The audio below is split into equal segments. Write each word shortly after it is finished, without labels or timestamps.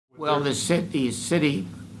Well, the city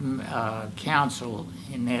council,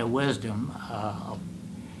 in their wisdom,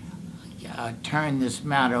 turned this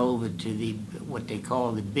matter over to what they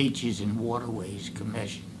call the Beaches and Waterways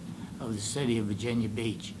Commission of the city of Virginia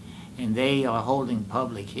Beach, and they are holding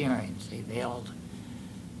public hearings.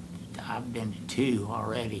 I've been to 2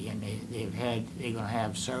 already, and they're going to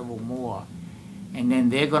have several more, and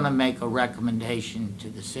then they're going to make a recommendation to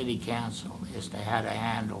the city council as to how to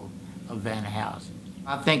handle event housing.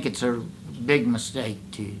 I think it's a big mistake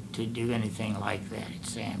to do anything like that at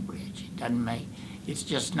Sandbridge. It doesn't make, it's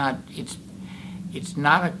just not, it's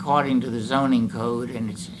not according to the zoning code, and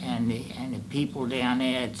the people down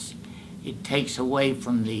there, it takes away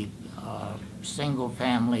from the single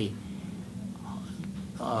family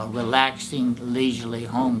relaxing leisurely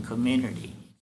home community.